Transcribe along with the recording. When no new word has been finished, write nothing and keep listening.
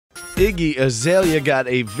Iggy Azalea got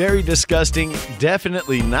a very disgusting,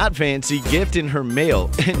 definitely not fancy gift in her mail,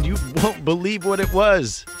 and you won't believe what it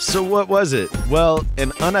was. So what was it? Well,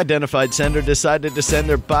 an unidentified sender decided to send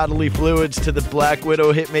their bodily fluids to the Black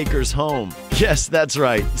Widow hitmaker's home. Yes, that's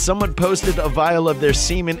right. Someone posted a vial of their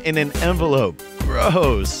semen in an envelope.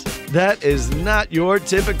 Gross. That is not your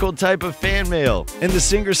typical type of fan mail. And the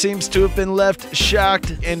singer seems to have been left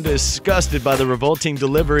shocked and disgusted by the revolting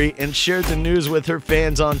delivery and shared the news with her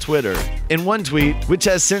fans on Twitter. In one tweet, which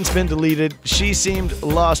has since been deleted, she seemed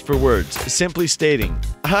lost for words, simply stating,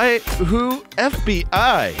 who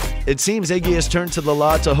FBI? It seems Iggy has turned to the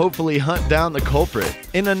law to hopefully hunt down the culprit.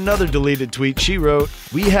 In another deleted tweet, she wrote,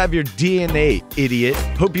 "We have your DNA, idiot.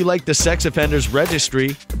 Hope you like the sex offenders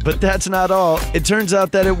registry." But that's not all. It turns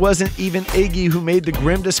out that it wasn't even Iggy who made the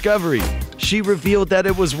grim discovery. She revealed that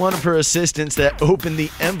it was one of her assistants that opened the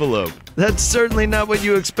envelope. That's certainly not what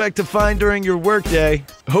you expect to find during your workday.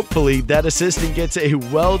 Hopefully, that assistant gets a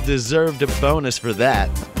well-deserved bonus for that.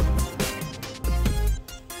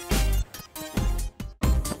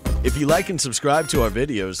 If you like and subscribe to our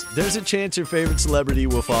videos, there's a chance your favorite celebrity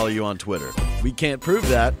will follow you on Twitter. We can't prove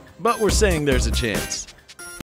that, but we're saying there's a chance.